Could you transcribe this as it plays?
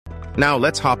Now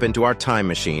let's hop into our time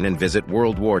machine and visit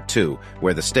World War II,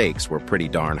 where the stakes were pretty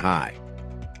darn high.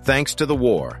 Thanks to the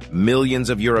war, millions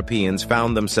of Europeans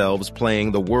found themselves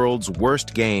playing the world's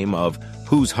worst game of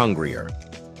who's hungrier,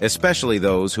 especially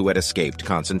those who had escaped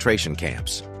concentration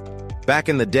camps. Back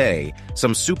in the day,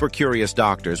 some super curious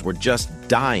doctors were just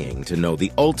dying to know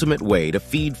the ultimate way to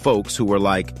feed folks who were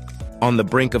like, on the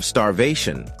brink of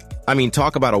starvation. I mean,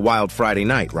 talk about a wild Friday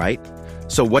night, right?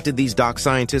 So what did these doc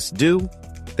scientists do?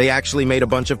 They actually made a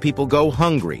bunch of people go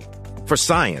hungry. For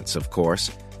science, of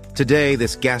course. Today,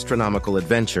 this gastronomical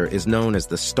adventure is known as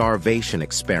the starvation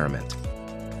experiment.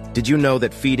 Did you know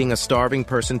that feeding a starving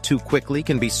person too quickly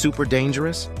can be super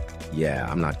dangerous? Yeah,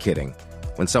 I'm not kidding.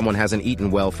 When someone hasn't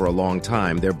eaten well for a long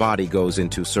time, their body goes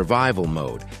into survival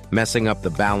mode, messing up the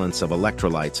balance of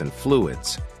electrolytes and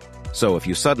fluids. So if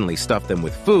you suddenly stuff them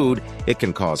with food, it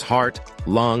can cause heart,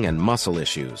 lung, and muscle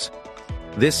issues.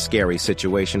 This scary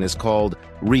situation is called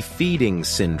refeeding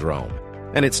syndrome.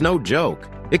 And it's no joke.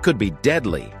 It could be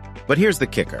deadly. But here's the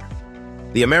kicker.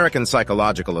 The American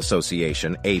Psychological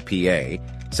Association, APA,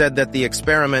 said that the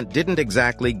experiment didn't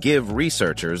exactly give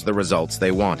researchers the results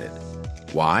they wanted.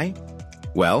 Why?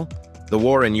 Well, the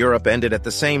war in Europe ended at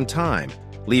the same time,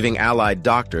 leaving Allied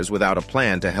doctors without a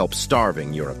plan to help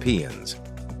starving Europeans.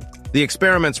 The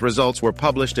experiment's results were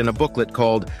published in a booklet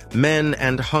called Men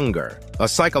and Hunger, a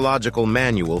psychological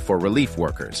manual for relief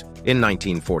workers, in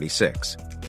 1946.